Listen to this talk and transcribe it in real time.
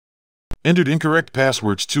Entered incorrect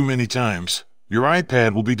passwords too many times, your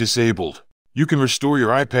iPad will be disabled. You can restore your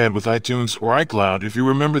iPad with iTunes or iCloud if you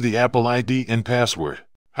remember the Apple ID and password.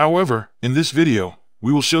 However, in this video,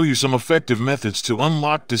 we will show you some effective methods to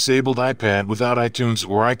unlock disabled iPad without iTunes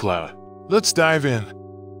or iCloud. Let's dive in.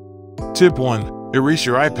 Tip 1. Erase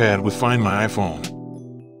your iPad with Find My iPhone.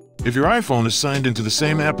 If your iPhone is signed into the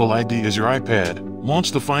same Apple ID as your iPad,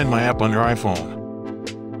 launch the Find My app on your iPhone.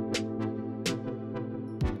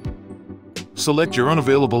 Select your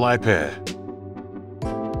unavailable iPad.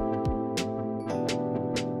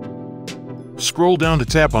 Scroll down to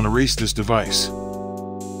tap on Erase this device.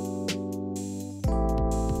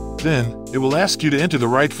 Then, it will ask you to enter the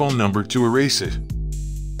right phone number to erase it.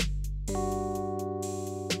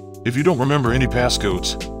 If you don't remember any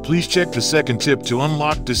passcodes, please check the second tip to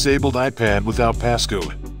unlock disabled iPad without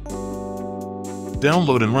passcode.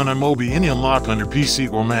 Download and run iMobi Any Unlock on your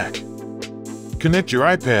PC or Mac. Connect your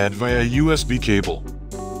iPad via a USB cable.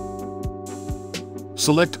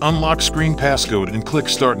 Select Unlock Screen Passcode and click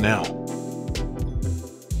Start Now.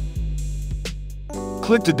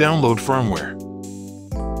 Click to download firmware.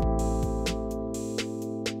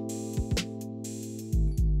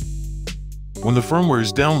 When the firmware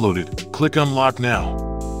is downloaded, click Unlock Now.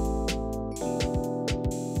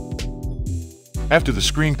 After the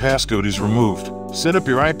screen passcode is removed, set up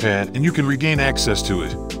your iPad and you can regain access to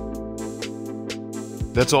it.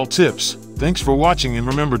 That's all tips. Thanks for watching and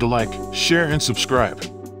remember to like, share and subscribe.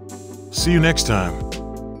 See you next time.